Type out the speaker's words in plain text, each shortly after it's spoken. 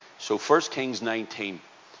So 1 Kings 19.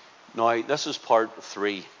 Now, this is part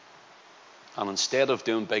 3. And instead of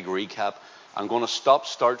doing big recap, I'm going to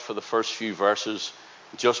start for the first few verses,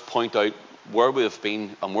 just point out where we have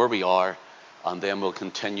been and where we are, and then we'll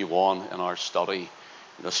continue on in our study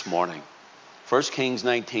this morning. 1 Kings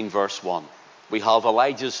 19, verse 1. We have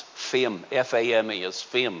Elijah's fame, F-A-M-E, his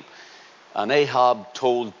fame. And Ahab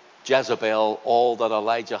told Jezebel all that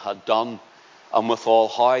Elijah had done, and withal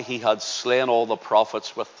how he had slain all the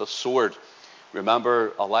prophets with the sword.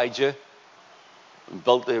 Remember, Elijah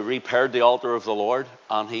repaired the altar of the Lord,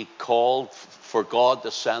 and he called for God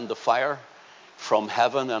to send the fire from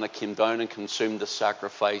heaven, and it came down and consumed the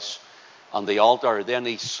sacrifice on the altar. Then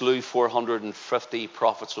he slew 450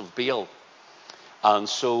 prophets of Baal. And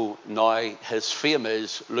so now his fame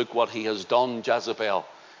is, look what he has done, Jezebel,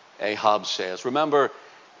 Ahab says. Remember,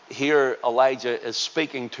 here Elijah is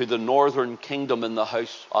speaking to the northern kingdom in the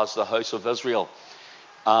house, as the house of Israel.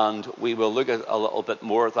 And we will look at a little bit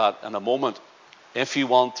more of that in a moment. If you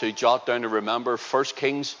want to jot down and remember 1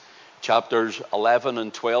 Kings chapters 11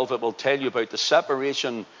 and 12, it will tell you about the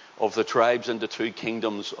separation of the tribes into 2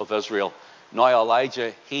 kingdoms of Israel. Now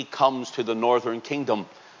Elijah, he comes to the northern kingdom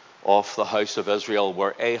of the house of Israel,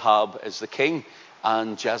 where Ahab is the king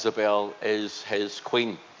and Jezebel is his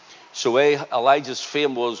queen. So Elijah's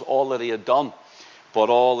fame was all that he had done, but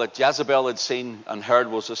all that Jezebel had seen and heard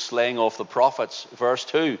was the slaying of the prophets. Verse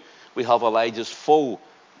 2, we have Elijah's foe,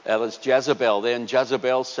 that is Jezebel. Then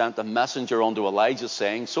Jezebel sent a messenger unto Elijah,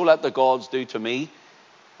 saying, so let the gods do to me,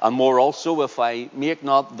 and more also, if I make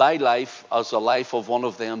not thy life as the life of one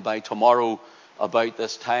of them by tomorrow about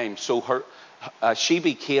this time. So she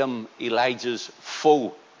became Elijah's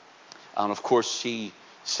foe. And of course, she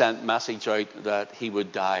sent message out that he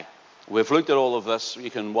would die. We've looked at all of this. You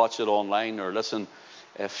can watch it online or listen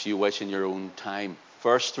if you wish in your own time.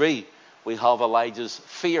 Verse 3, we have Elijah's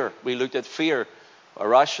fear. We looked at fear,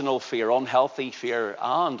 irrational fear, unhealthy fear,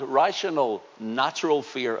 and rational, natural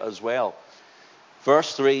fear as well.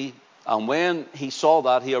 Verse 3, and when he saw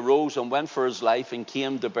that, he arose and went for his life and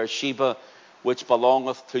came to Beersheba, which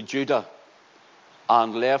belongeth to Judah,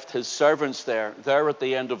 and left his servants there. There at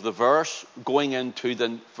the end of the verse, going into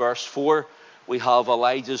the verse 4, we have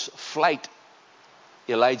Elijah's flight.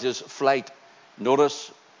 Elijah's flight.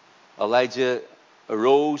 Notice, Elijah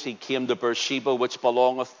arose, he came to Beersheba, which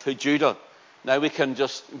belongeth to Judah. Now we can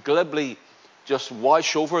just glibly just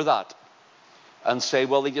wash over that and say,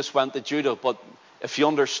 well, he just went to Judah. But if you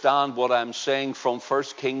understand what I'm saying from 1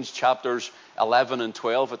 Kings chapters 11 and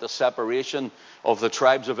 12 at the separation of the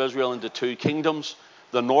tribes of Israel into 2 kingdoms,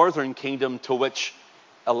 the northern kingdom to which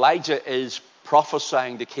Elijah is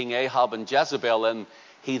prophesying to King Ahab and Jezebel, and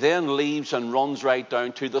he then leaves and runs right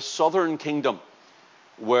down to the southern kingdom,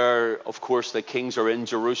 where, of course, the kings are in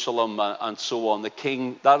Jerusalem and so on. The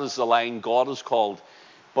king, that is the line God is called.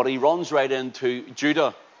 But he runs right into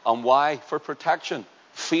Judah. And why? For protection.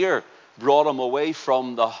 Fear brought him away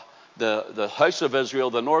from the house of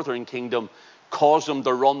Israel, the northern kingdom, caused him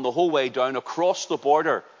to run the whole way down across the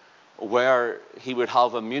border, where he would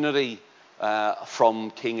have immunity from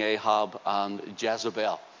King Ahab and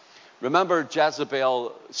Jezebel. Remember,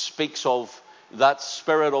 Jezebel speaks of that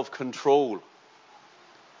spirit of control.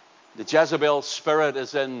 The Jezebel spirit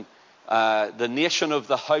is in the nation of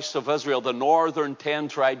the house of Israel, the northern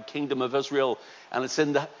 10-tribe kingdom of Israel. And it's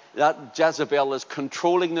in that Jezebel is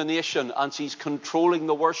controlling the nation, and she's controlling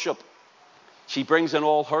the worship. She brings in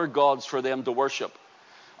all her gods for them to worship.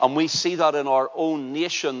 And we see that in our own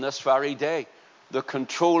nation this very day. The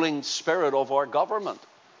controlling spirit of our government,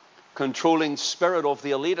 controlling spirit of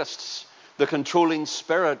the elitists, the controlling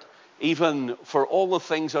spirit even for all the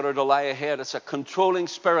things that are to lie ahead. It's a controlling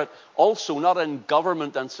spirit also not in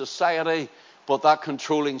government and society, but that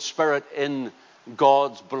controlling spirit in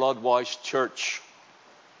God's blood-washed church,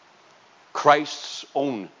 Christ's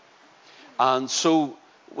own. And so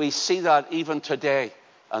we see that even today,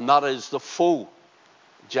 and that is the foe,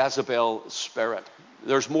 Jezebel spirit.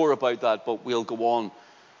 There's more about that, but we'll go on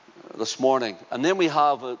this morning. And then we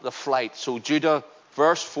have the flight. So Judah,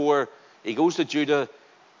 verse 4, he goes to Judah.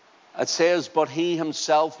 It says, but he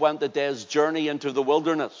himself went a day's journey into the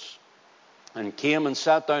wilderness and came and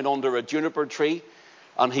sat down under a juniper tree,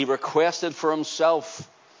 and he requested for himself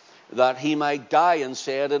that he might die, and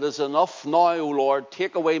said, it is enough now, O Lord,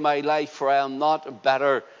 take away my life, for I am not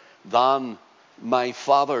better than my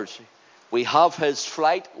fathers. We have his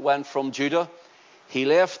flight went from Judah. He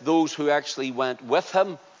left those who actually went with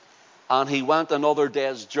him, and he went another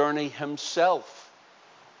day's journey himself.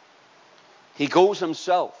 He goes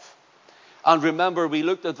himself. And remember, we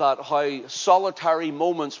looked at that, how solitary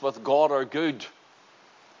moments with God are good.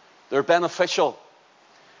 They're beneficial.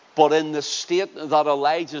 But in the state that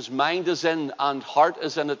Elijah's mind is in and heart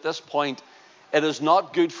is in at this point, it is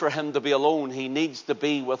not good for him to be alone. He needs to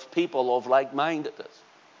be with people of like-mindedness.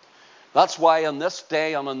 That's why on this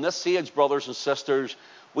day and on this age, brothers and sisters,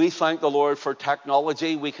 we thank the Lord for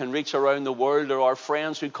technology. We can reach around the world. There are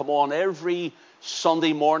friends who come on every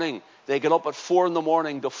Sunday morning. They get up at 4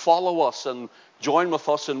 a.m. to follow us and join with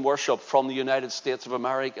us in worship from the United States of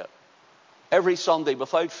America. Every Sunday,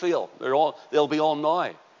 without fail. They'll be on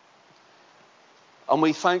now. And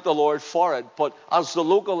we thank the Lord for it. But as the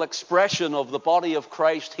local expression of the body of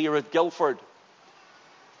Christ here at Guildford,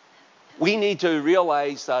 we need to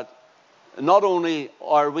realize that not only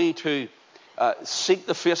are we to seek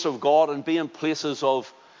the face of God and be in places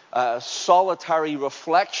of solitary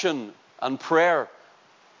reflection and prayer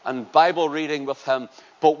and Bible reading with Him,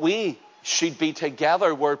 but we should be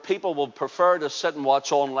together where people will prefer to sit and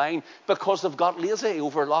watch online because they've got lazy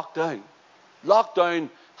over lockdown. Lockdown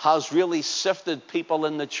has really sifted people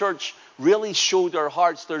in the church, really showed their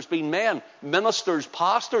hearts. There's been men, ministers,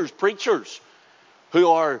 pastors, preachers who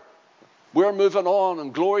are, we're moving on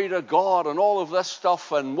and glory to God and all of this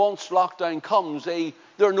stuff. And once lockdown comes,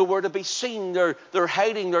 they're nowhere to be seen. They're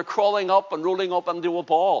hiding, they're crawling up and rolling up into a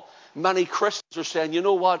ball. Many Christians are saying, you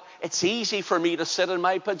know what, it's easy for me to sit in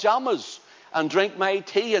my pajamas and drink my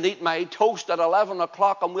tea and eat my toast at 11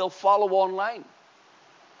 o'clock and we'll follow online,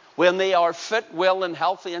 when they are fit, well and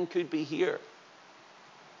healthy and could be here.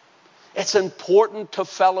 It's important to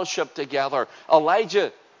fellowship together.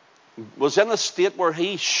 Elijah was in a state where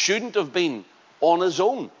he shouldn't have been on his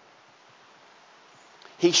own.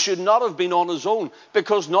 He should not have been on his own,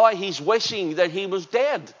 because now he's wishing that he was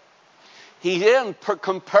dead. He then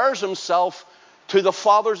compares himself to the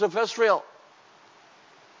fathers of Israel.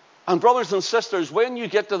 And brothers and sisters, when you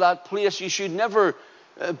get to that place, you should never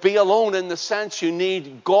be alone, in the sense you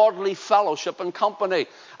need godly fellowship and company.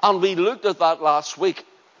 And we looked at that last week.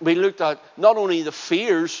 We looked at not only the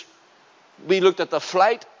fears, we looked at the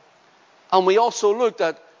flight, and we also looked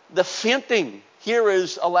at the fainting. Here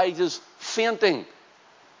is Elijah's fainting.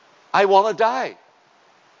 I want to die.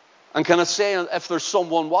 And can I say, if there's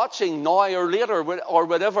someone watching now or later or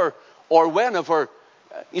whatever or whenever,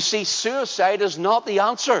 you see, suicide is not the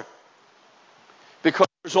answer. Because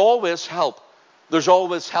there's always help. There's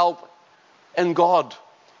always help in God.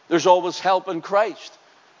 There's always help in Christ.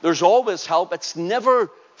 There's always help. It's never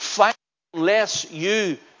final unless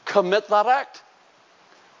you commit that act.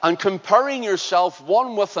 And comparing yourself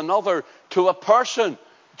one with another to a person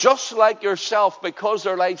just like yourself, because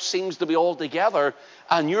their life seems to be all together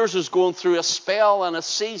and yours is going through a spell and a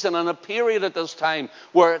season and a period at this time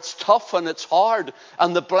where it's tough and it's hard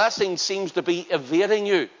and the blessing seems to be evading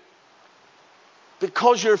you.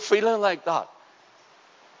 Because you're feeling like that,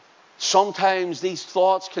 sometimes these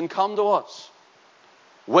thoughts can come to us,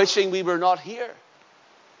 wishing we were not here.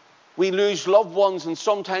 We lose loved ones and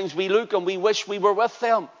sometimes we look and we wish we were with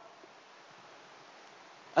them.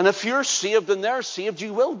 And if you're saved and they're saved,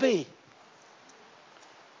 you will be.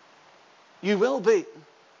 You will be.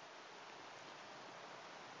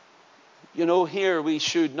 You know, here we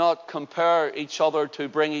should not compare each other to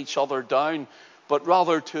bring each other down, but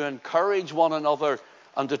rather to encourage one another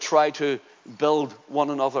and to try to build one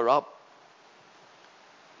another up.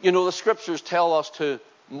 You know, the scriptures tell us to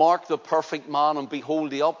mark the perfect man and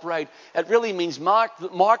behold the upright. It really means mark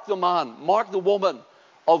the man, mark the woman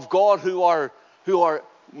of God who are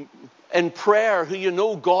in prayer, who you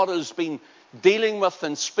know God has been dealing with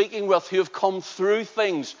and speaking with, who have come through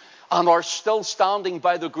things and are still standing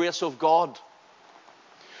by the grace of God,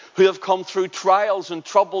 who have come through trials and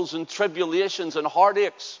troubles and tribulations and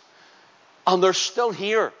heartaches, and they're still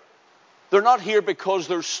here. They're not here because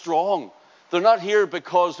they're strong. They're not here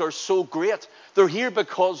because they're so great. They're here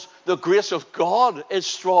because the grace of God is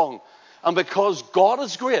strong and because God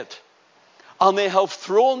is great. And they have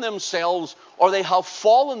thrown themselves, or they have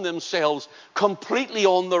fallen themselves completely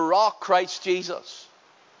on the rock, Christ Jesus.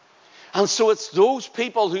 And so it's those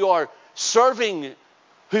people who are serving,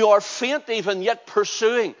 who are faint even yet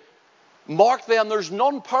pursuing. Mark them. There's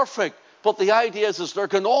none perfect. But the idea is they're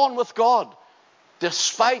going on with God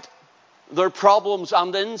despite their problems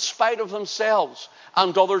and in spite of themselves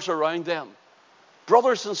and others around them.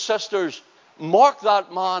 Brothers and sisters, mark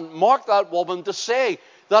that man, mark that woman, to say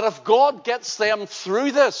that if God gets them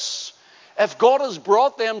through this, if God has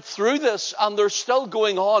brought them through this and they're still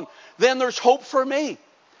going on, then there's hope for me.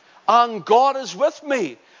 And God is with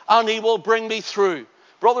me and He will bring me through.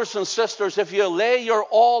 Brothers and sisters, if you lay your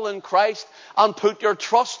all in Christ and put your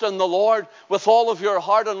trust in the Lord with all of your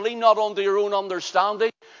heart and lean not unto your own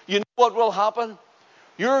understanding, you know what will happen?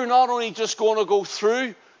 You're not only just going to go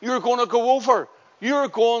through, you're going to go over. you're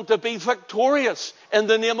going to be victorious in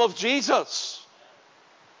the name of Jesus.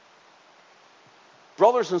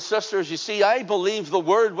 Brothers and sisters, you see, I believe the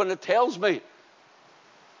word when it tells me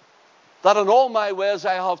that in all my ways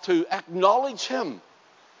I have to acknowledge him,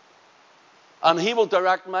 and he will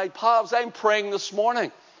direct my paths. I'm praying this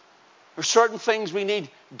morning. There's certain things we need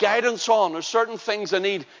guidance on. There's certain things I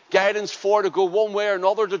need guidance for, to go one way or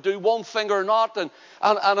another, to do one thing or not. And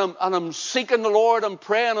I'm seeking the Lord, I'm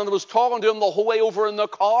praying, and I was talking to him the whole way over in the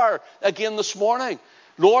car again this morning.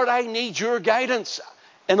 Lord, I need your guidance.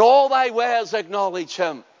 In all thy ways acknowledge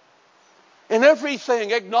him. In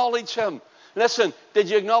everything acknowledge him. Listen, did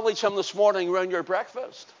you acknowledge him this morning around your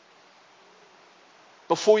breakfast?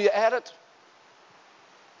 Before you ate it?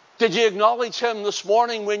 Did you acknowledge him this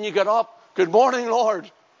morning when you got up? Good morning, Lord.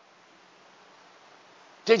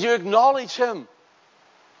 Did you acknowledge him?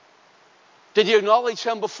 Did you acknowledge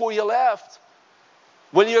him before you left?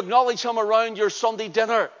 Will you acknowledge him around your Sunday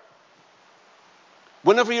dinner?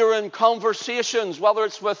 Whenever you're in conversations, whether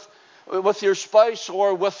it's with your spouse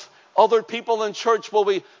or with other people in church, will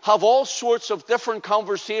we have all sorts of different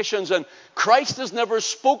conversations, and Christ is never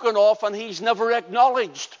spoken of and he's never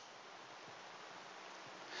acknowledged.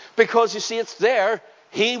 Because you see, it's there.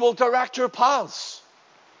 He will direct your paths.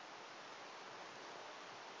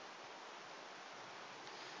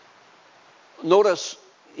 Notice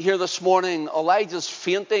here this morning, Elijah's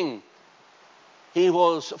fainting. He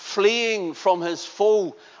was fleeing from his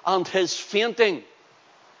foe, and his fainting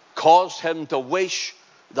caused him to wish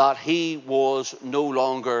that he was no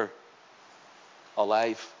longer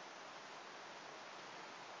alive.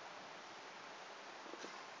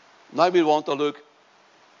 Now we want to look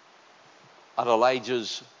at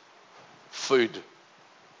Elijah's food.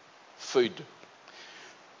 Food.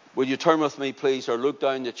 Will you turn with me, please, or look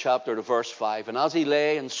down the chapter to verse 5. And as he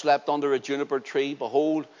lay and slept under a juniper tree,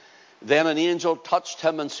 behold, then an angel touched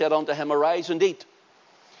him and said unto him, Arise and eat.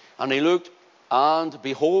 And he looked, and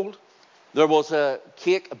behold, there was a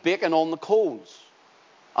cake baking on the coals,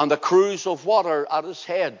 and a cruse of water at his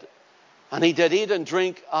head. And he did eat and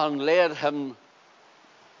drink, and laid him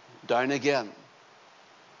down again.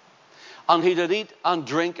 And he did eat and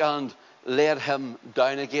drink and laid him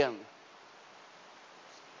down again.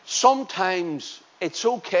 Sometimes it's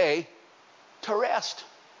okay to rest.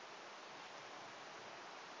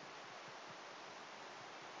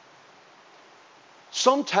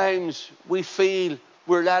 Sometimes we feel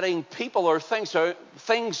we're letting people or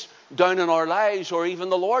things down in our lives, or even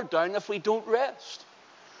the Lord down, if we don't rest.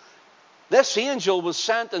 This angel was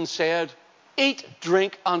sent and said, Eat,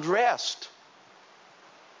 drink, and rest.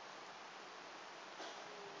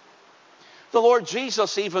 The Lord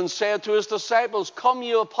Jesus even said to his disciples, Come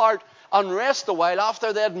you apart and rest a while,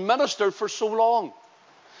 after they had ministered for so long.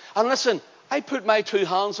 And listen, I put my two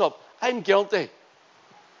hands up. I'm guilty.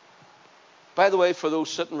 By the way, for those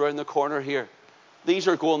sitting around the corner here, these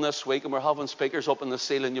are going this week, and we're having speakers up in the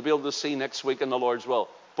ceiling. You'll be able to see next week in the Lord's will.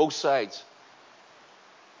 Both sides.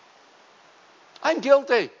 I'm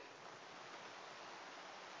guilty.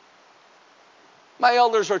 My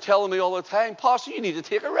elders are telling me all the time, Pastor, you need to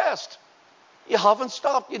take a rest. You haven't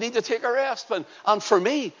stopped. You need to take a rest. And for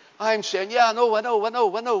me, I'm saying, yeah, I know, I will. And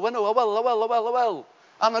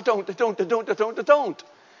I don't.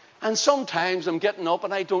 And sometimes I'm getting up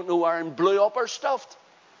and I don't know where I'm blew up or stuffed.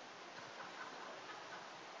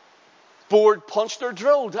 Bored, punched, or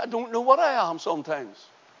drilled. I don't know what I am sometimes.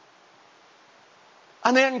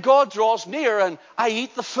 And then God draws near and I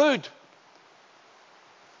eat the food.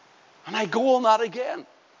 And I go on that again.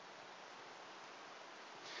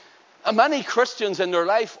 And many Christians in their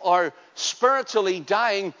life are spiritually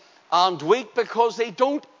dying and weak because they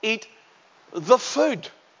don't eat the food.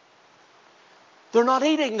 They're not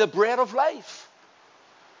eating the bread of life.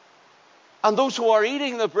 And those who are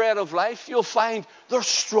eating the bread of life, you'll find they're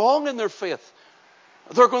strong in their faith.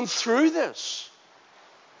 They're going through this.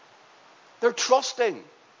 They're trusting.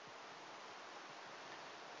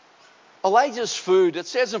 Elijah's food, it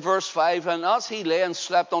says in verse 5, and as he lay and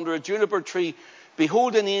slept under a juniper tree,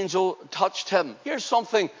 behold, an angel touched him. Here's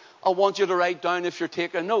something I want you to write down if you're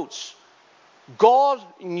taking notes. God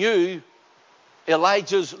knew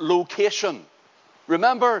Elijah's location.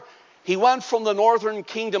 Remember, he went from the northern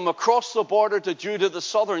kingdom across the border to Judah, the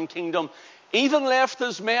southern kingdom. Even left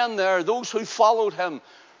his men there, those who followed him,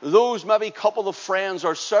 those maybe couple of friends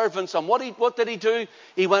or servants. And what did he do?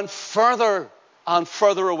 He went further and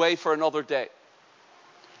further away for another day.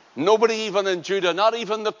 Nobody even in Judah, not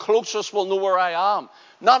even the closest, will know where I am.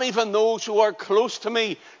 Not even those who are close to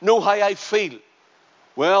me know how I feel.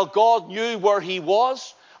 Well, God knew where he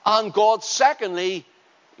was, and God, secondly,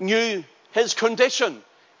 knew his condition.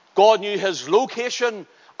 God knew his location,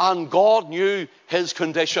 and God knew his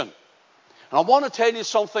condition. And I want to tell you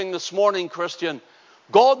something this morning, Christian.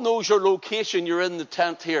 God knows your location. You're in the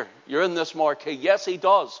tent here. You're in this marquee. Yes, he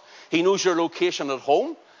does. He knows your location at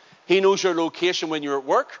home. He knows your location when you're at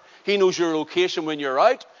work. He knows your location when you're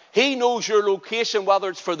out. He knows your location, whether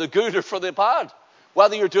it's for the good or for the bad,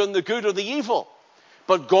 whether you're doing the good or the evil.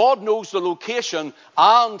 But God knows the location,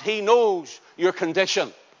 and he knows your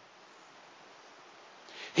condition.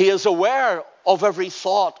 He is aware of every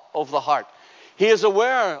thought of the heart. He is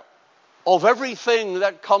aware of everything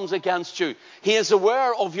that comes against you. He is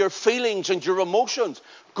aware of your feelings and your emotions.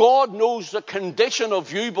 God knows the condition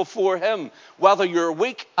of you before him, whether you're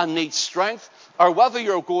weak and need strength, or whether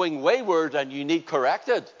you're going wayward and you need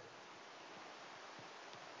corrected.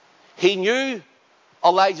 He knew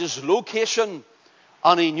Elijah's location,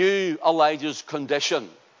 and he knew Elijah's condition.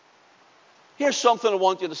 Here's something I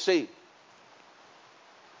want you to see.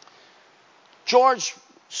 George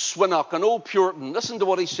Swinnock, an old Puritan, listen to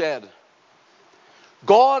what he said.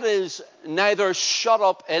 God is neither shut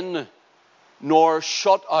up in nor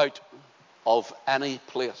shut out of any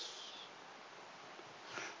place.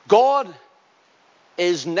 God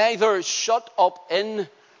is neither shut up in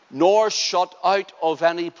nor shut out of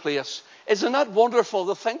any place. Isn't that wonderful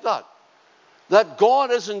to think that? That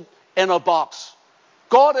God isn't in a box.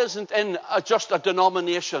 God isn't in just a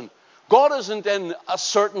denomination. God isn't in a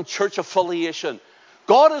certain church affiliation.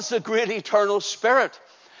 God is the great eternal Spirit.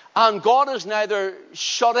 And God is neither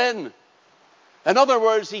shut in. In other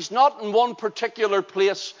words, he's not in one particular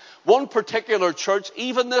place, one particular church,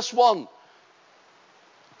 even this one.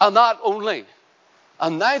 And that only.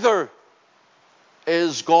 And neither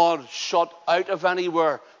is God shut out of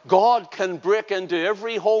anywhere. God can break into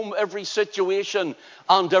every home, every situation,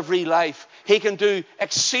 and every life. He can do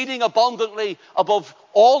exceeding abundantly above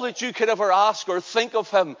all that you could ever ask or think of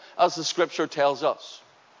him, as the Scripture tells us.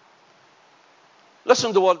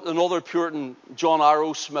 Listen to what another Puritan, John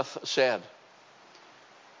Arrowsmith, said.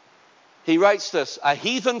 He writes this: a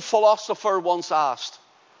heathen philosopher once asked,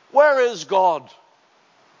 "Where is God?"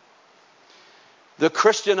 The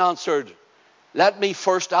Christian answered, "Let me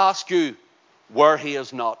first ask you where he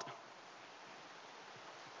is not."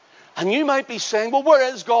 And you might be saying, well,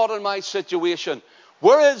 where is God in my situation?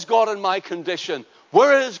 Where is God in my condition?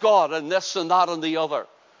 Where is God in this and that and the other?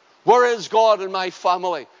 Where is God in my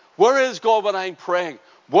family? Where is God when I'm praying?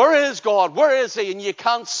 Where is God? Where is he? And you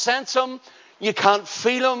can't sense him. You can't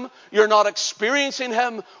feel him. You're not experiencing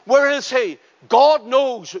him. Where is he? God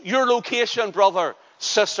knows your location, brother,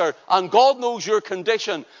 sister. And God knows your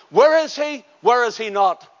condition. Where is he? Where is he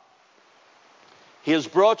not? He has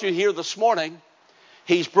brought you here this morning.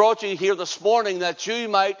 He's brought you here this morning that you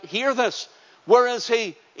might hear this. Where is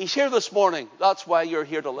he? He's here this morning. That's why you're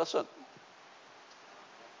here to listen.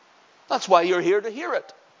 That's why you're here to hear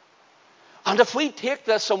it. And if we take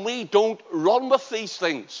this and we don't run with these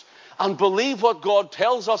things and believe what God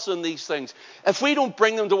tells us in these things, if we don't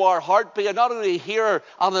bring them to our heart, be not only a hearer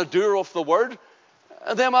and a doer of the word,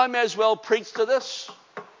 then I may as well preach to this.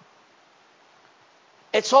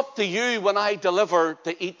 It's up to you when I deliver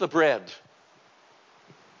to eat the bread.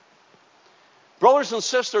 Brothers and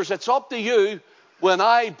sisters, it's up to you when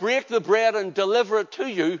I break the bread and deliver it to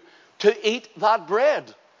you to eat that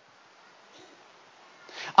bread.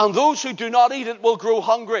 And those who do not eat it will grow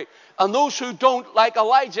hungry. And those who don't, like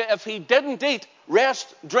Elijah, if he didn't eat,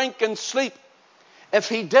 rest, drink, and sleep, if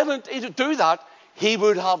he didn't do that, he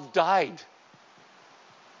would have died.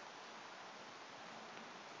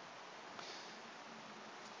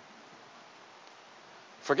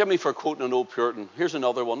 Forgive me for quoting an old Puritan. Here's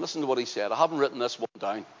another one. Listen to what he said. I haven't written this one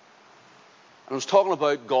down. And I was talking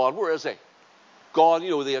about God. Where is he? God,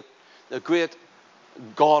 the great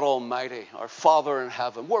God Almighty, our Father in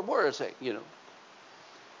heaven. Where is he?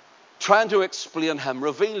 Trying to explain him,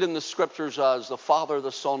 revealed in the Scriptures as the Father,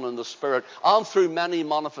 the Son, and the Spirit, and through many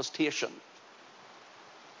manifestations.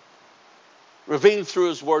 Revealed through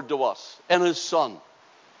his word to us, in his Son,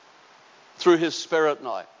 through his Spirit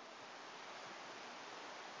now.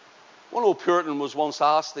 One old Puritan was once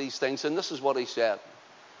asked these things, and this is what he said.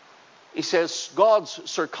 He says, God's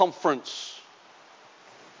circumference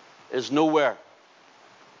is nowhere.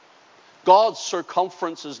 God's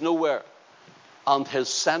circumference is nowhere, and his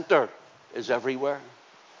center is everywhere.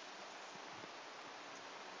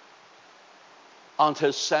 And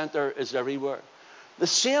his center is everywhere. The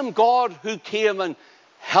same God who came and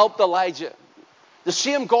helped Elijah, the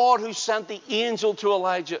same God who sent the angel to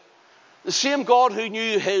Elijah, the same God who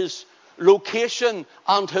knew his location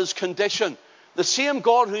and his condition, the same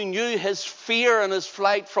God who knew his fear and his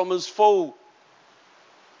flight from his foe,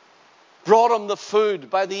 brought him the food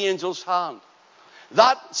by the angel's hand.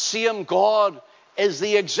 That same God is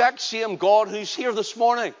the exact same God who's here this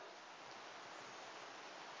morning.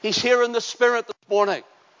 He's here in the Spirit this morning.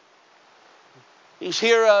 He's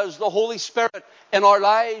here as the Holy Spirit in our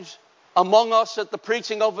lives, among us at the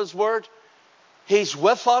preaching of His Word. He's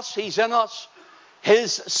with us. He's in us.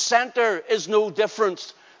 His center is no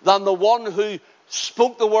different than the one who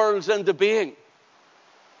spoke the worlds into being,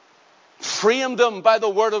 framed them by the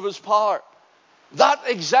word of His power. That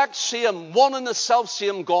exact same one and the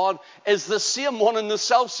self-same God is the same one and the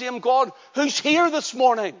self-same God who's here this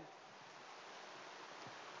morning.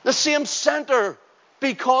 The same center,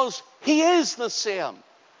 because He is the same.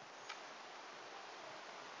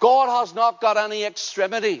 God has not got any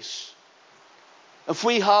extremities. If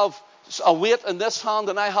we have a weight in this hand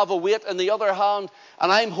and I have a weight in the other hand,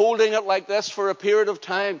 and I'm holding it like this for a period of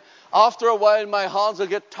time, after a while my hands will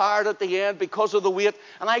get tired at the end because of the weight,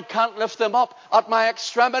 and I can't lift them up at my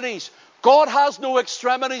extremities. God has no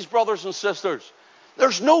extremities, brothers and sisters.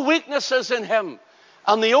 There's no weaknesses in Him.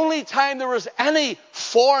 And the only time there was any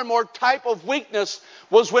form or type of weakness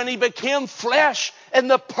was when He became flesh in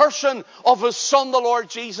the person of His Son, the Lord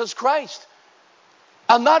Jesus Christ.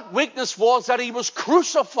 And that weakness was that He was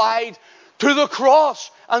crucified to the cross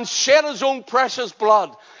and shed His own precious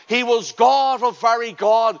blood. He was God of very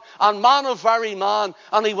God and man of very man.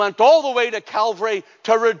 And He went all the way to Calvary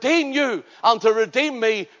to redeem you and to redeem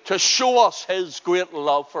me, to show us His great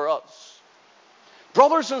love for us.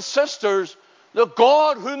 Brothers and sisters, the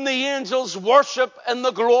God whom the angels worship in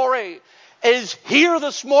the glory is here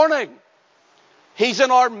this morning. He's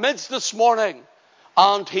in our midst this morning.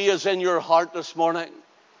 And He is in your heart this morning.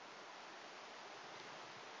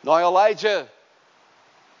 Now Elijah,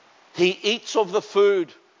 he eats of the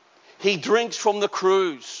food, he drinks from the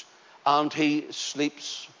cruse, and he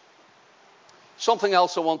sleeps. Something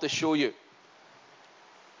else I want to show you.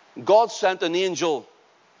 God sent an angel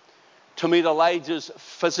to meet Elijah's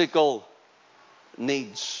physical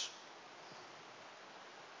needs.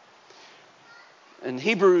 In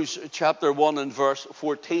Hebrews chapter 1 and verse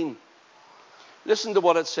 14, listen to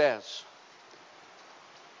what it says.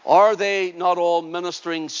 Are they not all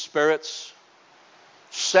ministering spirits,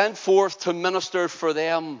 sent forth to minister for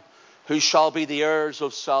them who shall be the heirs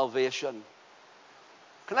of salvation?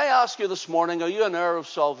 Can I ask you this morning, are you an heir of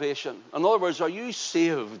salvation? In other words, are you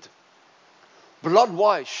saved,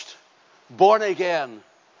 blood-washed, born again,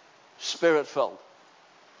 Spirit-filled?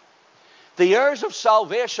 The heirs of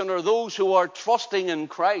salvation are those who are trusting in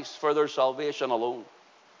Christ for their salvation alone.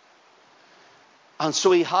 And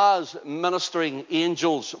so He has ministering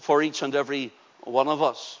angels for each and every one of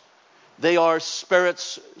us. They are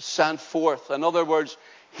spirits sent forth. In other words,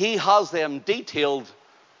 He has them detailed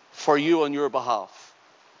for you on your behalf.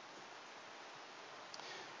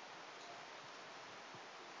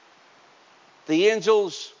 The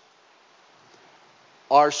angels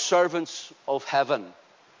are servants of heaven.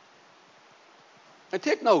 Now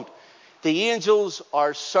take note, the angels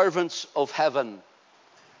are servants of heaven,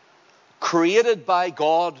 created by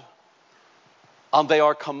God, and they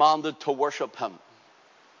are commanded to worship Him.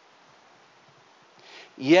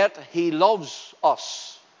 Yet He loves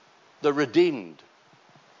us, the redeemed,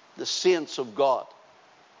 the saints of God,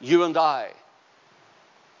 you and I.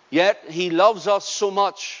 Yet He loves us so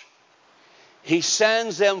much, He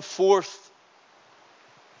sends them forth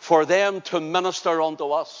for them to minister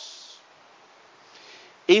unto us.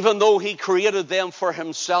 Even though He created them for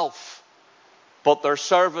Himself, but their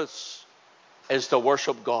service is to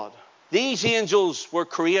worship God. These angels were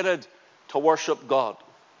created to worship God,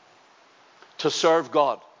 to serve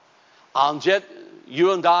God. And yet,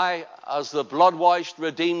 you and I, as the blood-washed,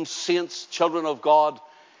 redeemed saints, children of God,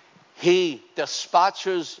 He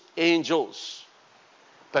dispatches angels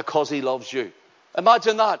because He loves you.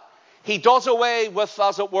 Imagine that. He does away with,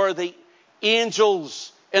 as it were, the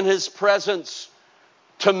angels in His presence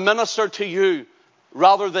to minister to you,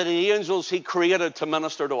 rather than the angels He created to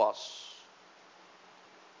minister to us.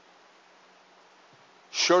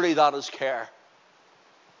 Surely that is care,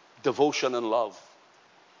 devotion, and love.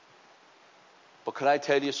 But can I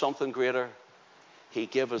tell you something greater? He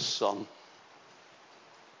gave His Son.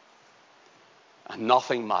 And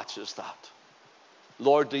nothing matches that.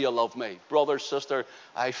 Lord, do you love me? Brother, sister,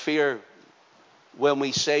 I fear when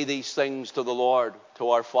we say these things to the Lord, to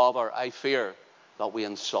our Father, I fear that we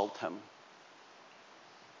insult Him.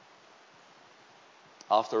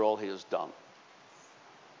 After all He has done.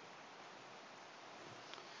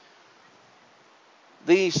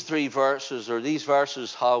 These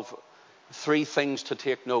verses have three things to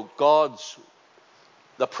take note.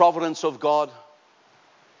 The providence of God,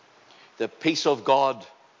 the peace of God,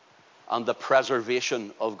 and the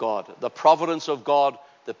preservation of God. The providence of God,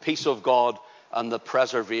 the peace of God, and the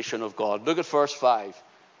preservation of God. Look at verse 5.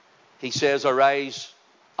 He says, arise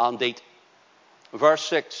and eat. Verse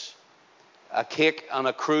 6, a cake and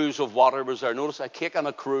a cruse of water was there. Notice, a cake and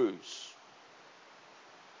a cruse.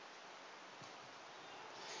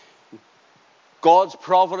 God's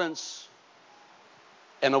providence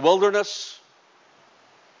in a wilderness,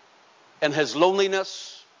 in his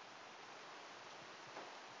loneliness.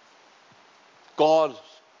 God's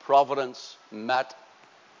providence met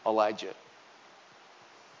Elijah.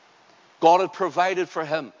 God had provided for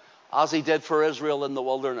him as he did for Israel in the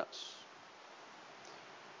wilderness.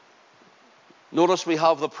 Notice we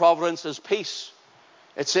have the providence as peace.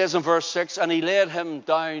 It says in verse 6, and he laid him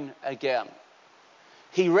down again.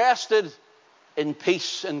 He rested in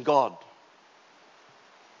peace in God.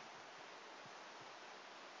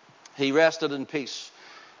 He rested in peace.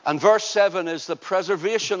 And verse 7 is the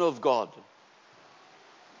preservation of God.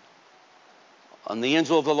 And the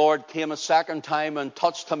angel of the Lord came a second time and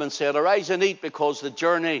touched him and said, arise and eat, because the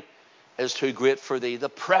journey is too great for thee. The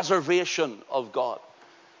preservation of God.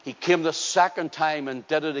 He came the second time and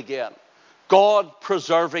did it again. God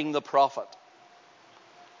preserving the prophet.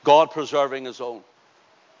 God preserving his own.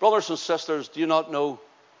 Brothers and sisters, do you not know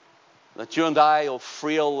that you and I of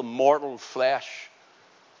frail mortal flesh,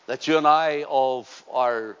 that you and I of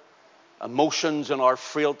our emotions and our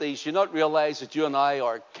frailties, do you not realize that you and I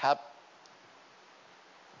are kept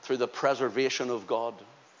through the preservation of God?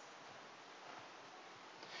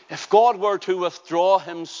 If God were to withdraw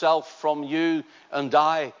himself from you and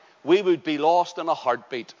I, we would be lost in a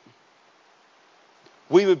heartbeat.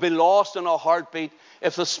 We would be lost in a heartbeat.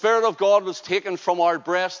 If the Spirit of God was taken from our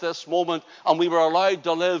breast this moment and we were allowed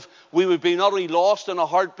to live, we would be not only lost in a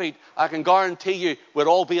heartbeat, I can guarantee you we'd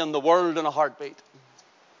all be in the world in a heartbeat.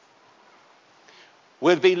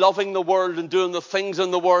 We'd be loving the world and doing the things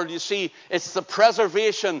in the world. You see, it's the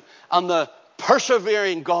preservation and the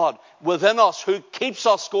persevering God within us who keeps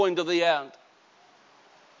us going to the end.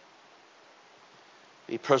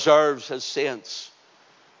 He preserves his saints.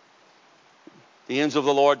 The angel of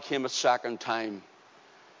the Lord came a second time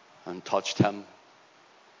and touched him.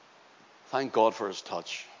 Thank God for his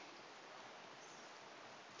touch.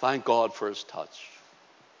 Thank God for his touch.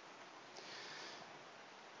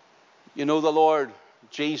 You know, the Lord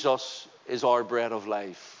Jesus is our bread of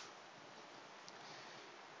life.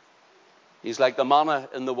 He's like the manna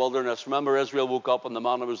in the wilderness. Remember, Israel woke up and the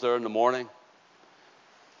manna was there in the morning.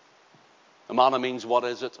 The manna means, what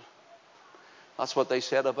is it? That's what they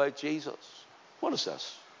said about Jesus. What is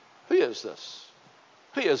this? Who is this?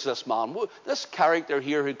 Who is this man? This character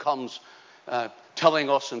here who comes telling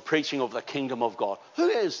us and preaching of the kingdom of God. Who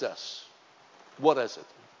is this? What is it?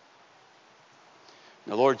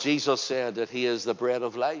 The Lord Jesus said that he is the bread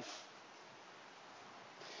of life.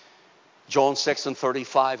 John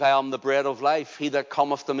 6:35, I am the bread of life. He that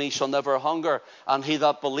cometh to me shall never hunger, and he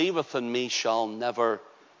that believeth in me shall never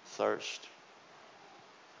thirst.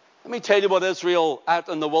 Let me tell you what Israel ate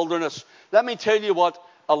in the wilderness. Let me tell you what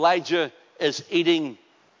Elijah is eating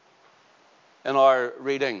in our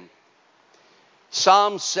reading.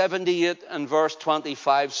 Psalm 78 and verse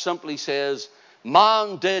 25 simply says,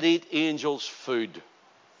 man did eat angels' food.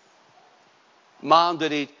 Man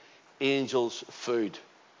did eat angels' food.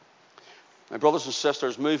 My brothers and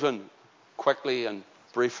sisters, moving quickly and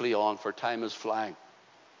briefly on, for time is flying.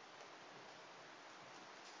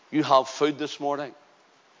 You have food this morning.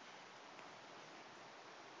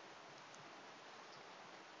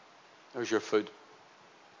 There's your food.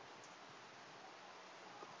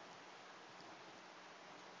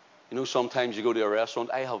 You know, sometimes you go to a restaurant.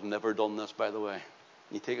 I have never done this, by the way.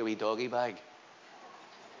 You take a wee doggy bag,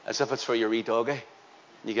 as if it's for your wee doggy.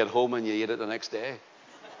 You get home and you eat it the next day.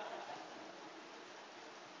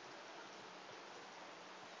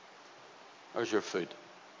 There's your food.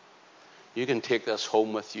 You can take this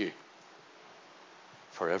home with you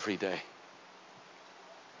for every day.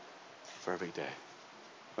 For every day.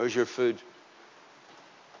 There's your food.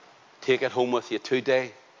 Take it home with you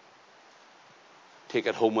today. Take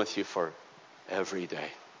it home with you for every day.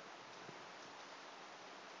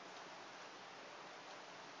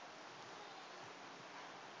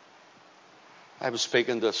 I was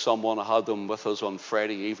speaking to someone. I had them with us on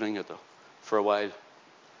Friday evening for a while.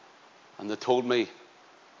 And they told me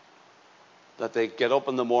that they get up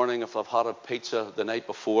in the morning if they've had a pizza the night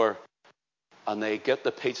before, and they get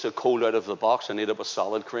the pizza cold out of the box and eat it with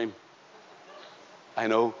salad cream. I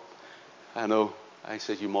know. I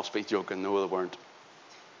said, you must be joking. No, they weren't.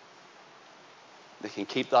 They can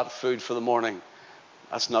keep that food for the morning.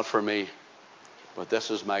 That's not for me. But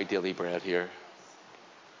this is my daily bread here.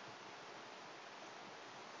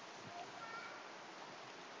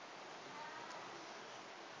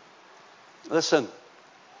 Listen,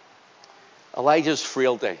 Elijah's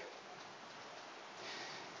frailty.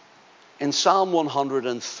 In Psalm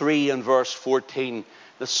 103 and verse 14,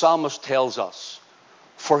 the psalmist tells us,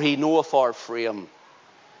 "For he knoweth our frame,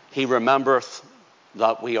 he remembereth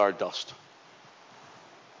that we are dust."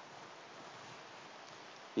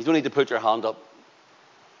 You don't need to put your hand up.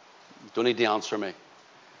 You don't need to answer me.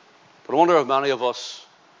 But I wonder if many of us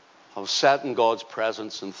have sat in God's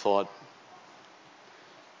presence and thought,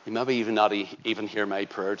 "You maybe even not even hear my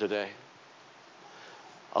prayer today.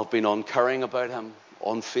 I've been uncaring about him,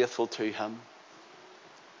 unfaithful to him.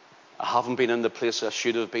 I haven't been in the place I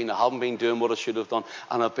should have been. I haven't been doing what I should have done.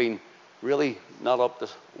 And I've been really not up the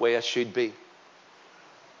way I should be."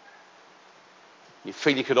 You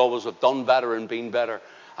feel you could always have done better and been better.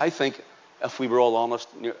 I think if we were all honest,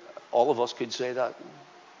 all of us could say that.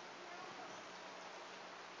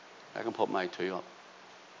 I can put my two up.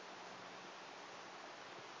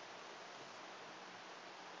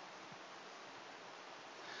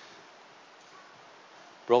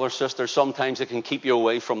 Brother, sister, sometimes it can keep you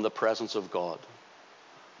away from the presence of God.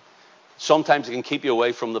 Sometimes it can keep you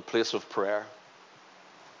away from the place of prayer.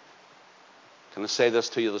 Can I say this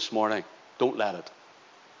to you this morning? Don't let it.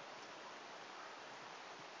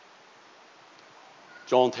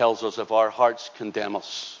 John tells us if our hearts condemn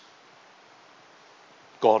us,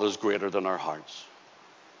 God is greater than our hearts.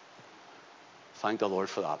 Thank the Lord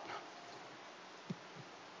for that.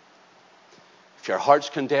 If your heart's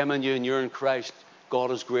condemning you and you're in Christ,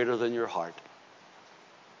 God is greater than your heart.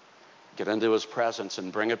 Get into his presence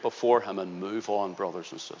and bring it before him and move on,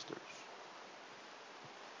 brothers and sisters.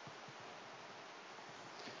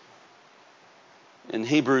 In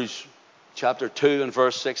Hebrews chapter 2 and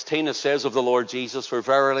verse 16, it says of the Lord Jesus, "For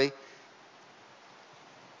verily,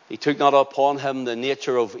 he took not upon him the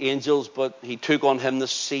nature of angels, but he took on him the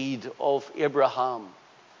seed of Abraham."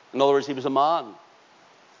 In other words, he was a man.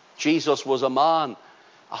 Jesus was a man,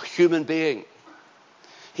 a human being.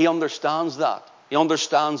 He understands that. He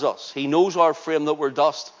understands us. He knows our frame, that we're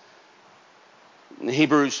dust. In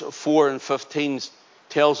Hebrews 4 and 15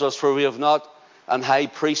 tells us, "For we have not an high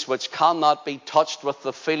priest which cannot be touched with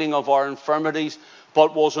the feeling of our infirmities,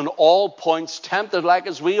 but was in all points tempted like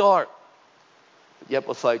as we are, yet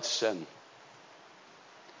without sin."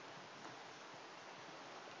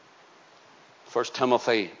 1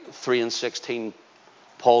 Timothy 3 and 16,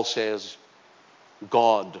 Paul says,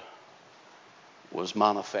 "God was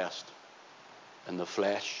manifest in the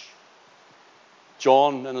flesh."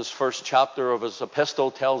 John, in his first chapter of his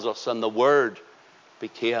epistle, tells us, "And the Word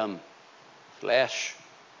became flesh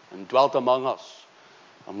and dwelt among us,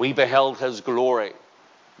 and we beheld his glory.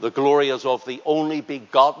 The glory is of the only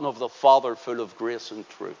begotten of the Father, full of grace and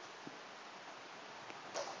truth."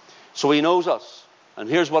 So he knows us. And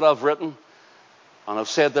here's what I've written, and I've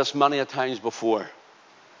said this many a times before.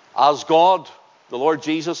 As God, the Lord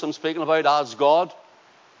Jesus I'm speaking about, as God,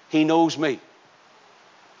 he knows me.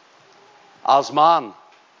 As man,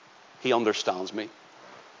 he understands me.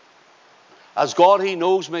 As God, he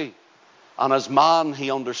knows me. And as man, he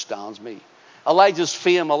understands me. Elijah's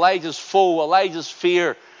fame, Elijah's foe, Elijah's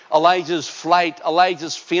fear, Elijah's flight,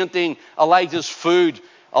 Elijah's fainting, Elijah's food,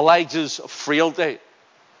 Elijah's frailty.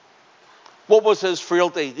 What was his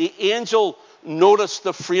frailty? The angel noticed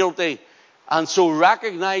the frailty and so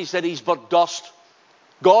recognized that he's but dust.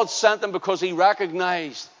 God sent him because he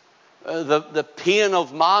recognized the pain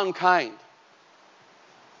of mankind,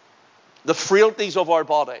 the frailties of our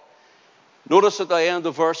body. Notice at the end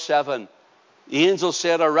of verse 7, the angel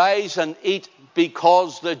said, "Arise and eat,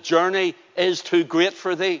 because the journey is too great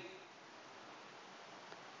for thee."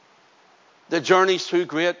 The journey's too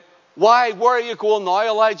great. Why? Where are you going now,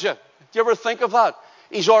 Elijah? Do you ever think of that?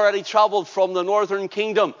 He's already traveled from the northern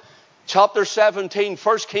kingdom. Chapter 17,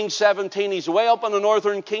 1 Kings 17, he's way up in the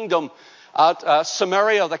northern kingdom at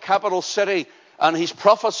Samaria, the capital city, and he's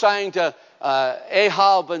prophesying to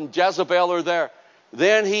Ahab and Jezebel are there.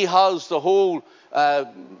 Then he has the whole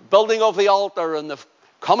building of the altar and the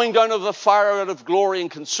coming down of the fire out of glory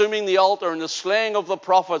and consuming the altar and the slaying of the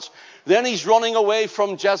prophets. Then he's running away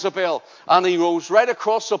from Jezebel, and he goes right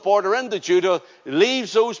across the border into Judah,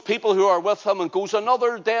 leaves those people who are with him and goes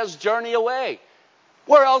another day's journey away.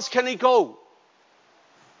 Where else can he go?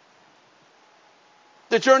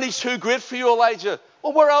 The journey's too great for you, Elijah.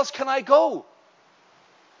 Well, where else can I go?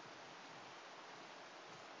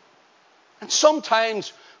 And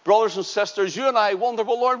sometimes, brothers and sisters, you and I wonder,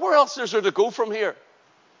 well, Lord, where else is there to go from here?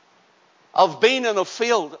 I've been and I've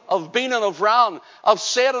failed. I've been and I've ran. I've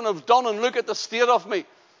said and I've done, and look at the state of me.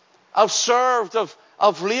 I've served.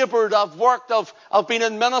 I've laboured, I've worked, I've been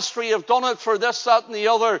in ministry, I've done it for this, that, and the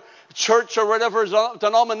other church or whatever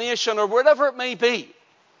denomination or whatever it may be.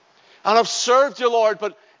 And I've served you, Lord,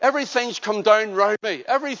 but everything's come down round me.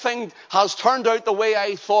 Everything has turned out the way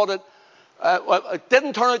I thought it. It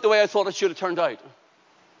didn't turn out the way I thought it should have turned out.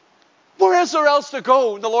 Where is there else to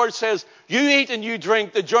go? And the Lord says, you eat and you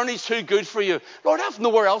drink. The journey's too good for you. Lord, I have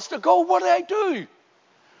nowhere else to go. What do I do?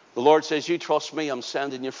 The Lord says, you trust me. I'm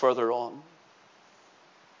sending you further on.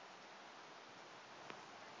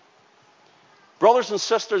 Brothers and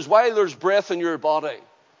sisters, while there's breath in your body,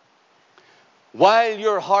 while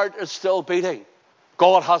your heart is still beating,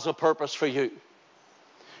 God has a purpose for you.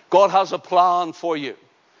 God has a plan for you.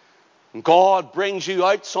 And God brings you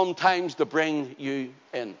out sometimes to bring you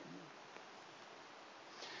in.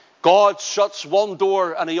 God shuts one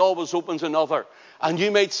door and he always opens another. And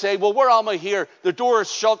you might say, well, where am I here? The door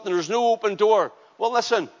is shut and there's no open door. Well,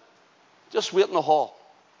 listen, just wait in the hall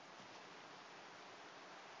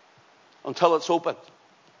until it's open.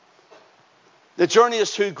 The journey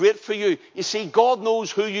is too great for you. You see, God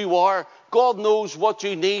knows who you are. God knows what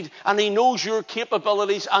you need. And he knows your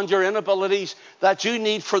capabilities and your inabilities that you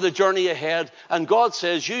need for the journey ahead. And God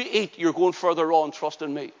says, you eat, you're going further on. Trust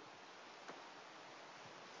in me.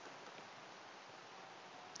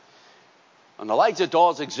 And Elijah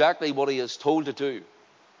does exactly what he is told to do.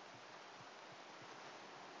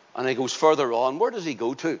 And he goes further on. Where does he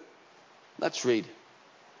go to? Let's read.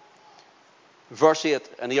 Verse 8,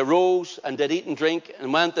 and he arose and did eat and drink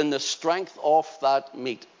and went in the strength of that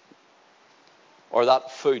meat, or that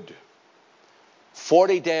food,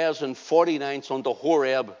 40 days and 40 nights unto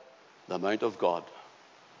Horeb, the mount of God.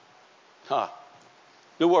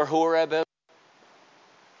 Know where Horeb is?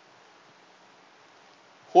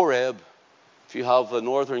 Horeb, if you have the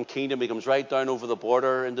northern kingdom, he comes right down over the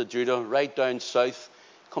border into Judah, right down south,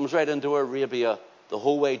 comes right into Arabia, the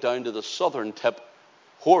whole way down to the southern tip.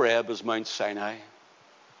 Horeb is Mount Sinai.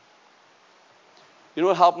 You know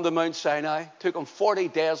what happened to Mount Sinai? It took them 40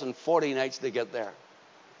 days and 40 nights to get there.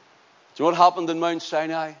 Do you know what happened in Mount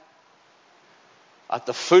Sinai? At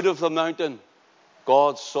the foot of the mountain,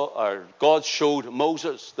 God showed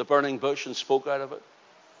Moses the burning bush and spoke out of it.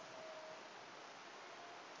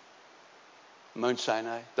 Mount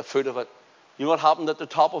Sinai, the foot of it. You know what happened at the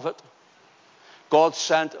top of it? God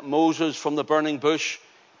sent Moses from the burning bush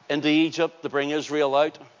into Egypt to bring Israel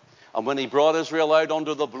out. And when he brought Israel out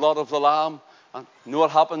under the blood of the Lamb, and you know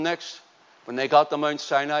what happened next? When they got to Mount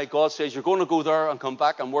Sinai, God says, you're going to go there and come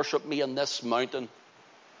back and worship me in this mountain.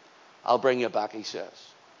 I'll bring you back, he says.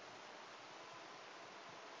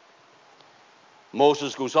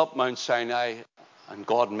 Moses goes up Mount Sinai and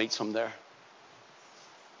God meets him there.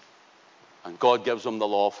 And God gives him the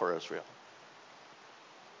law for Israel.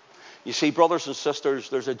 You see, brothers and sisters,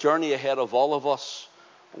 there's a journey ahead of all of us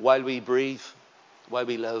while we breathe, while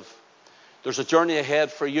we live. There's a journey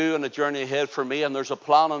ahead for you and a journey ahead for me, and there's a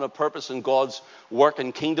plan and a purpose in God's work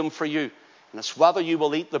and kingdom for you. And it's whether you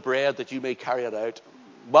will eat the bread that you may carry it out,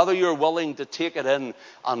 whether you're willing to take it in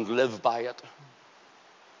and live by it.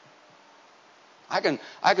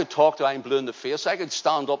 I could talk to I'm blue in the face. I could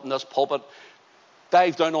stand up in this pulpit,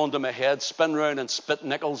 dive down onto my head, spin round and spit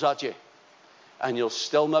nickels at you, and you'll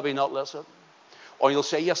still maybe not listen. Or you'll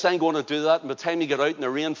say, yes, I'm going to do that. And by the time you get out and the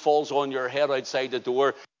rain falls on your head outside the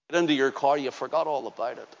door, get into your car, you forgot all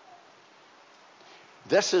about it.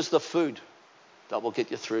 This is the food that will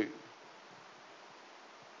get you through.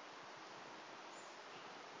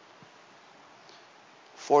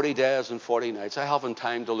 "40 days and 40 nights. I haven't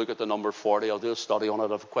time to look at the number 40. I'll do a study on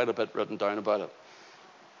it. I've quite a bit written down about it.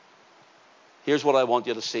 Here's what I want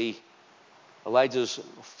you to see. Elijah's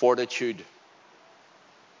fortitude.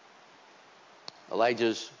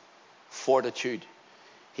 Elijah's fortitude.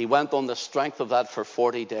 He went on the strength of that for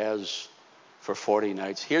 40 days, for 40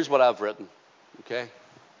 nights. Here's what I've written, okay?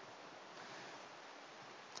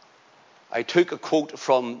 I took a quote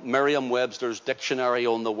from Merriam-Webster's dictionary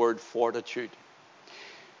on the word fortitude.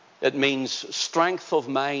 It means strength of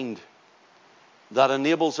mind that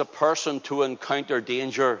enables a person to encounter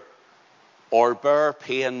danger or bear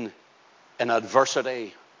pain in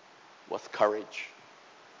adversity with courage.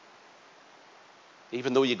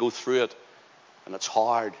 Even though you go through it and it's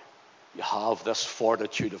hard, you have this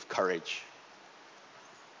fortitude of courage.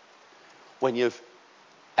 When you've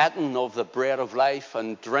eaten of the bread of life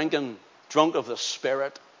and drunk of the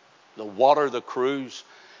Spirit, the water, the cruise,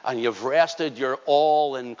 and you've rested your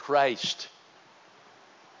all in Christ,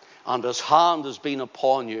 and His hand has been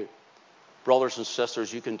upon you, brothers and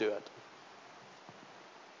sisters, you can do it.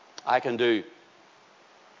 I can do.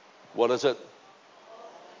 What is it?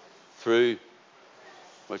 Through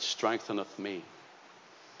which strengtheneth me.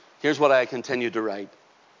 Here's what I continued to write.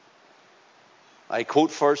 I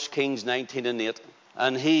quote 1 Kings 19:8.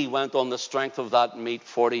 And he went on the strength of that meat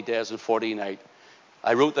 40 days and 40 nights.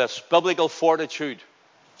 I wrote this. Biblical fortitude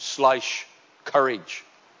 / courage.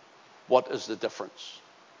 What is the difference?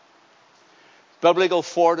 Biblical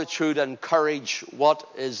fortitude and courage. What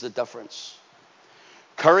is the difference?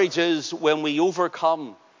 Courage is when we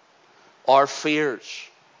overcome our fears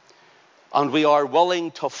and we are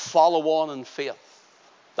willing to follow on in faith.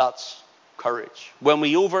 That's courage. When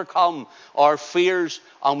we overcome our fears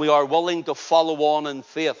and we are willing to follow on in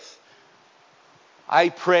faith. I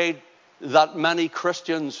prayed that many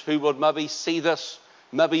Christians who would maybe see this,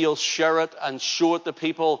 maybe you'll share it and show it to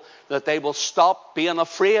people, that they will stop being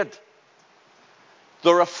afraid.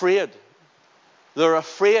 They're afraid. They're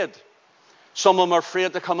afraid. Some of them are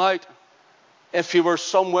afraid to come out. If you were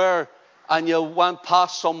somewhere and you went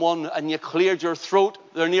past someone and you cleared your throat,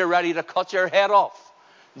 they're near ready to cut your head off.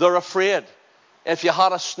 They're afraid. If you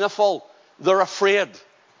had a sniffle, they're afraid.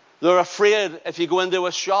 They're afraid if you go into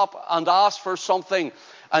a shop and ask for something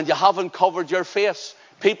and you haven't covered your face.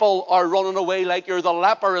 People are running away like you're the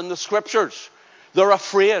leper in the scriptures. They're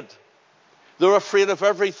afraid. They're afraid of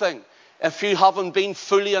everything. If you haven't been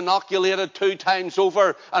fully inoculated 2 times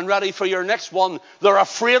over and ready for your next one, they're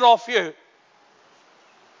afraid of you.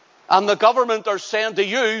 And the government are saying to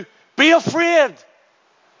you, be afraid.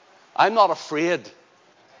 I'm not afraid.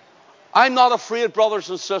 I'm not afraid, brothers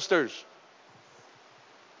and sisters.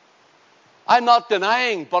 I'm not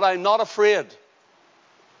denying, but I'm not afraid.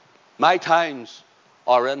 My times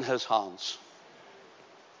are in his hands.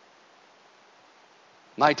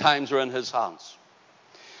 My times are in his hands.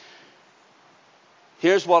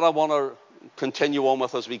 Here's what I want to continue on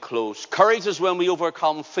with as we close. Courage is when we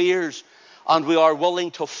overcome fears and we are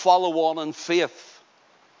willing to follow on in faith.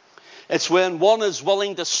 It's when one is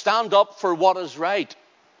willing to stand up for what is right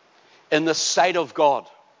in the sight of God.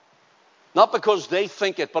 Not because they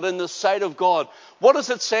think it, but in the sight of God. What does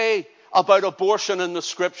it say about abortion in the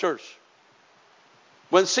scriptures?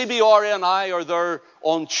 When CBRA and I are there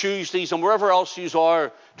on Tuesdays and wherever else you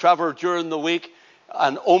are, Trevor, during the week,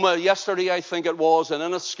 and Oma yesterday, I think it was, and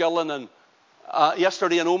Enniskillen, and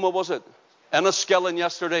yesterday in Oma, was it? Enniskillen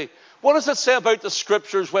yesterday. What does it say about the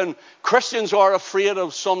scriptures when Christians are afraid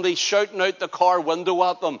of somebody shouting out the car window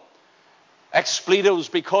at them? Expletives,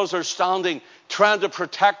 because they're standing trying to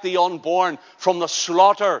protect the unborn from the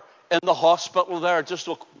slaughter in the hospital there, just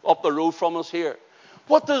up the road from us here.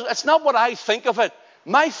 It's not what I think of it.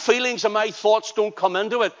 My feelings and my thoughts don't come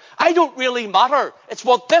into it. I don't really matter. It's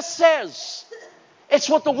what this says. It's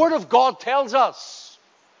what the Word of God tells us.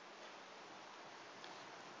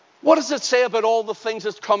 What does it say about all the things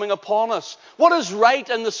that's coming upon us? What is right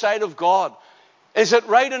in the sight of God? Is it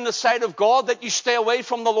right in the sight of God that you stay away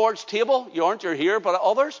from the Lord's table? You're here, but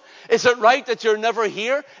others. Is it right that you're never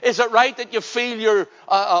here? Is it right that you feel you're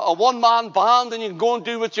a one-man band and you can go and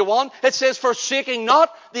do what you want? It says, forsaking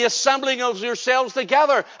not the assembling of yourselves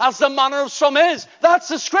together, as the manner of some is. That's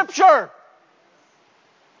the scripture.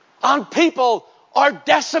 And people are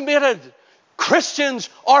decimated. Christians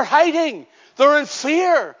are hiding. They're in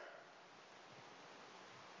fear.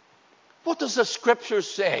 What does the scripture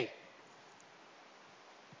say?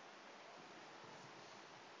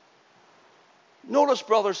 Notice,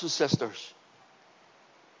 brothers and sisters,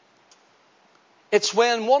 it's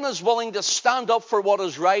when one is willing to stand up for what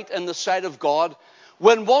is right in the sight of God,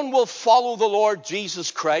 when one will follow the Lord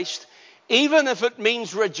Jesus Christ, even if it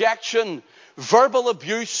means rejection, verbal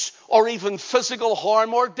abuse, or even physical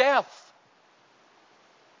harm or death.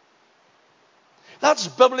 That's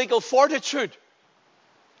biblical fortitude.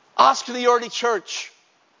 Ask the early church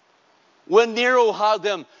when Nero had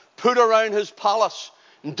them put around his palace,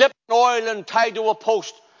 dipped in oil and tied to a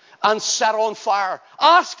post and set on fire.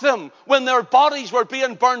 Ask them when their bodies were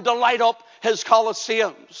being burned to light up his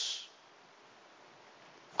Colosseums.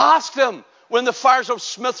 Ask them when the fires of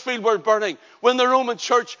Smithfield were burning, when the Roman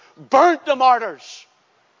church burnt the martyrs.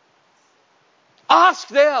 Ask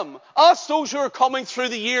them. Ask those who are coming through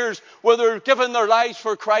the years where they're giving their lives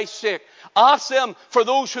for Christ's sake. Ask them for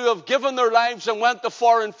those who have given their lives and went to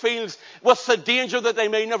foreign fields with the danger that they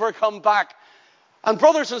may never come back. And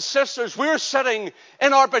brothers and sisters, we're sitting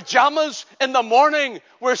in our pajamas in the morning.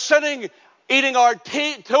 We're sitting eating our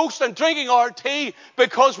toast and drinking our tea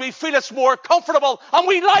because we feel it's more comfortable and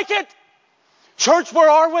we like it. Church, where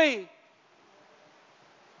are we?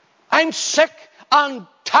 I'm sick and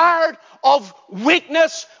tired of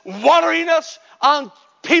weakness, wateriness, and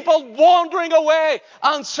people wandering away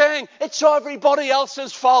and saying, it's everybody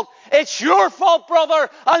else's fault. It's your fault, brother,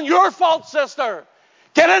 and your fault, sister.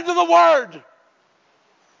 Get into the Word.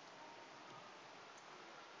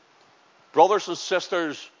 Brothers and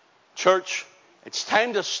sisters, church, it's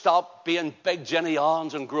time to stop being big Jenny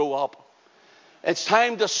Ons and grow up. It's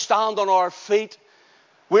time to stand on our feet.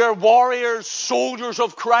 We're warriors, soldiers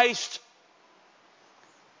of Christ.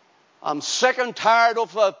 I'm sick and tired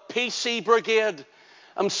of the PC brigade.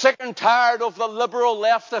 I'm sick and tired of the liberal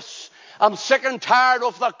leftists. I'm sick and tired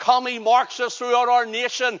of the commie Marxists throughout our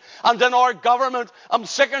nation and in our government. I'm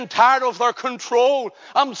sick and tired of their control.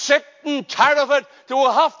 I'm sick and tired of it. Do we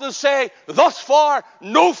have to say, thus far,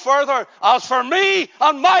 no further. As for me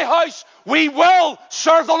and my house, we will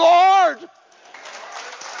serve the Lord.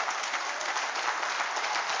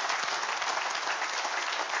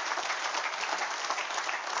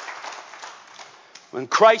 When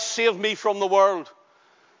Christ saved me from the world,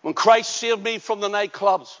 when Christ saved me from the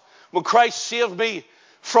nightclubs, when Christ saved me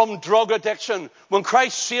from drug addiction, when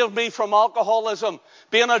Christ saved me from alcoholism,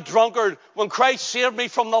 being a drunkard, when Christ saved me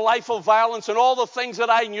from the life of violence and all the things that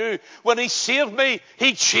I knew, when He saved me,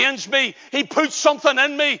 He changed me, He put something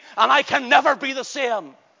in me, and I can never be the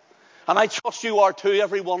same. And I trust you are too,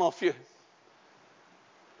 every one of you.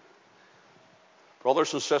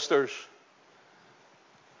 Brothers and sisters,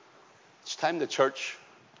 it's time the church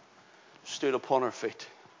stood upon her feet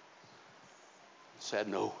and said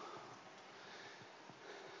no.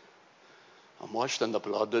 I'm washed in the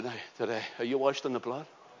blood today. Are you washed in the blood?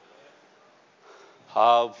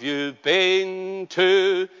 Have you been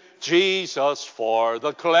to Jesus for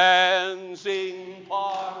the cleansing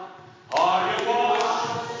power? Are you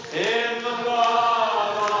washed in the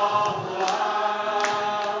blood of the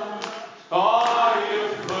Lamb? Are you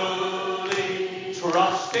fully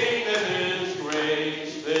trusting in His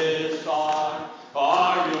grace this hour?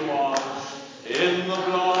 Are you washed in the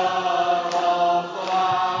blood of the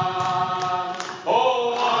Lamb?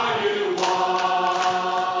 Oh, are you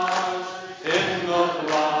washed in the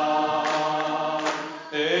blood,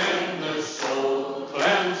 in the soul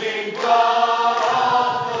cleansing blood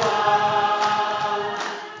of the Lamb?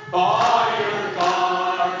 Are your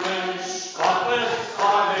garments spotless,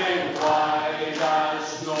 are they white as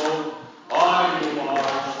snow? Are you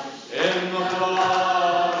washed in the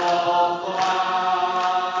blood of the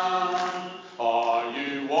Lamb? Are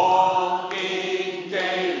you walking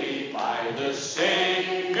daily by the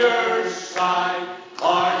Savior's side?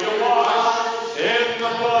 Are you washed in the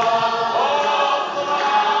blood of the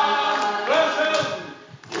Lamb? Bless Him!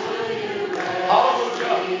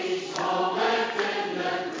 Hallelujah!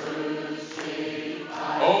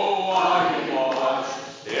 Oh, are you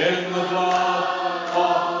washed in the blood of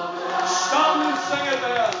the Lamb? Stand and sing it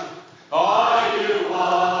then. Are you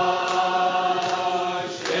washed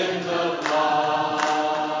in the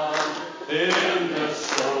blood, in the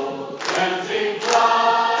soul cleansing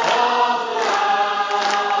blood of the Lamb?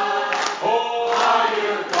 Oh, are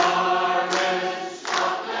your garments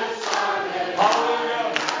spotless, are they? Hallelujah!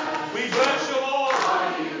 We bless you, Lord. Are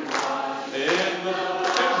you washed in the blood?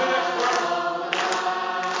 Sing the next verse.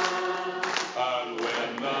 And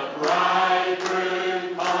when the bridegroom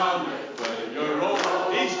cometh, when you're over,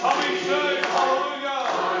 He's coming soon. Hallelujah!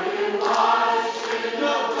 Are you washed in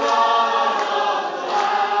the blood of the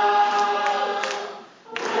Lamb?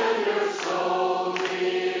 When your soul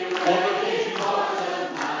be ready for the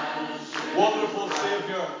man's wonderful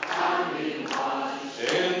Savior. Are we washed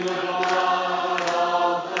in the blood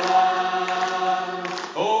of the Lamb?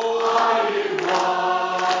 Oh, are you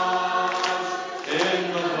washed in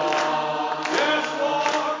the blood? Yes,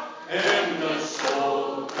 Lord, in the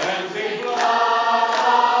soul cleansing blood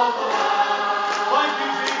of the Lamb. Thank you,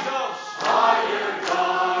 Jesus. Are your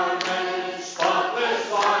garments spotless,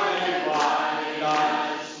 are they white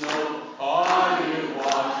as snow? Are you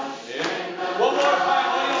washed in the blood? One more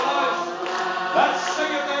time, are you washed? Let's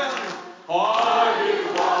sing it then. Are you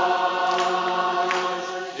washed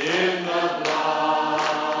in the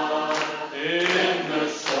blood, in the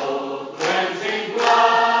soul cleansing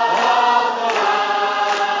blood of the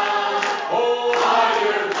Lamb? Oh, are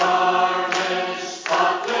your garments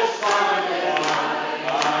spotless, are they white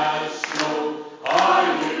as snow? Are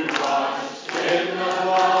you washed in the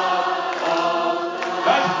blood of the Lamb?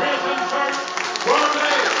 Let's praise Him, church. Worthy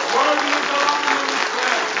is the Lamb who was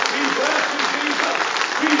slain. We bless you, Jesus.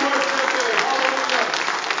 We worship you. Hallelujah.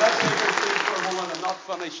 Let's take our seats for a moment. I'm not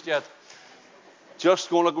finished yet. Just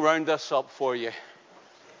going to round this up for you.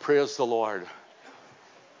 Praise the Lord.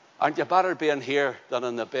 Aren't you better being here than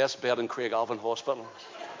in the best bed in Craigavon Hospital?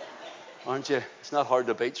 Aren't you? It's not hard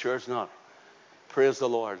to beat, sure it's not. Praise the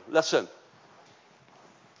Lord. Listen.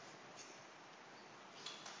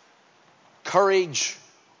 Courage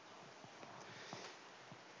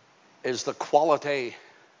is the quality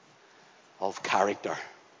of character.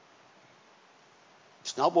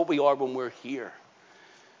 It's not what we are when we're here.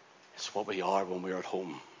 It's what we are when we're at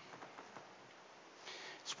home.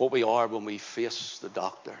 It's what we are when we face the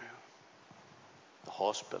doctor, the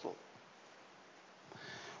hospital.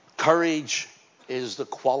 Courage is the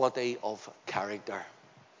quality of character.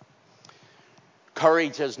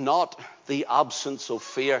 Courage is not the absence of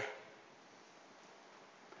fear.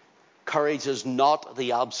 Courage is not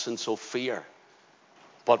the absence of fear,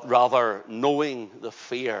 but rather knowing the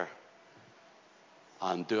fear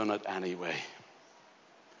and doing it anyway.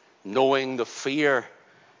 Knowing the fear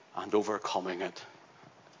and overcoming it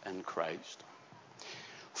in Christ.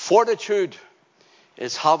 Fortitude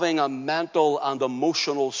is having a mental and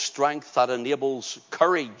emotional strength that enables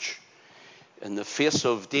courage in the face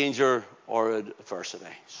of danger or adversity.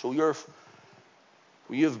 So you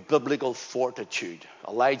have biblical fortitude.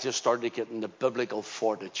 Elijah started getting the biblical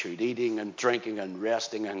fortitude, eating and drinking and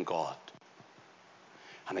resting in God.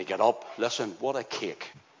 And he got up. Listen, what a cake.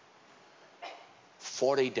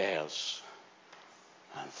 40 days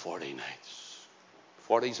and 40 nights.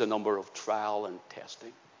 40 is the number of trial and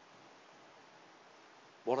testing.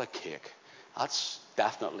 What a cake. That's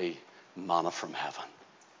definitely manna from heaven.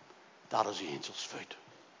 That is the angel's food.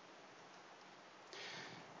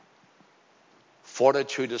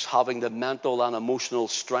 Fortitude is having the mental and emotional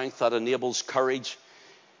strength that enables courage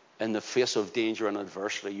in the face of danger and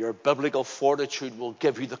adversity. Your biblical fortitude will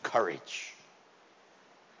give you the courage.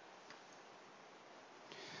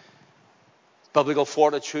 Biblical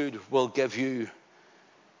fortitude will give you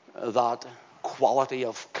that quality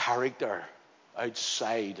of character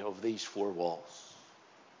outside of these four walls.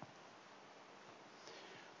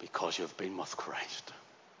 Because you've been with Christ.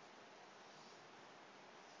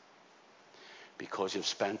 Because you've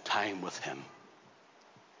spent time with him.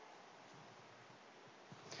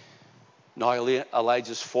 Now,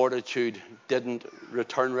 Elijah's fortitude didn't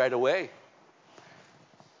return right away.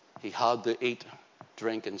 He had to eat,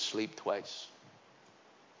 drink, and sleep twice.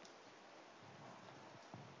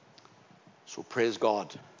 So praise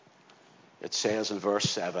God. It says in verse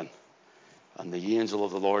 7, and the angel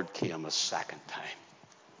of the Lord came a second time.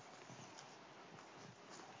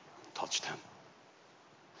 Touched him.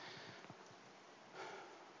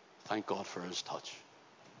 Thank God for his touch.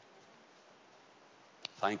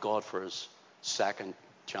 Thank God for his second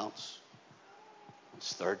chance,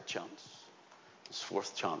 his third chance, his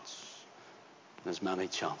fourth chance, and his many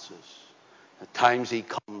chances. At times he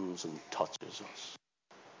comes and touches us.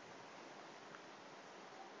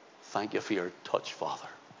 Thank you for your touch, Father.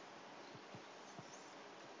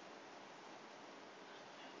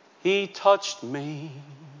 He touched me.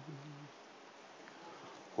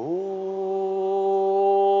 Oh,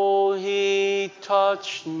 he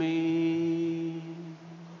touched me.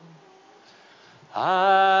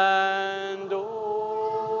 And oh,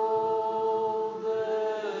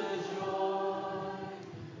 the joy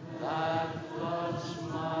that floods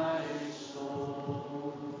my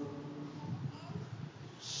soul.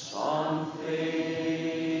 Something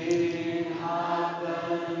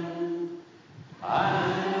happened,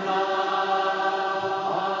 and now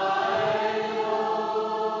I know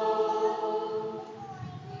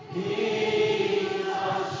he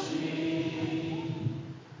touched me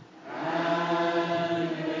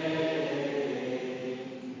and made me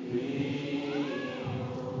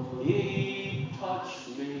whole. He touched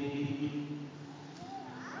me.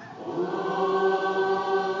 Oh,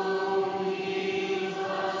 he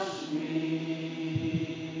touched me.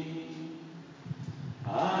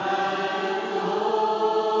 And oh,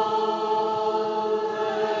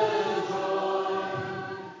 the joy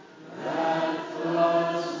that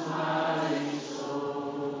floods my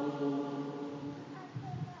soul.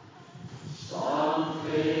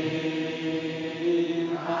 Something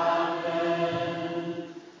happened,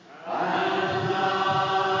 and now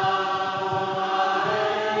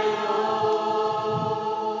I know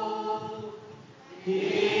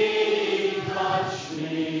he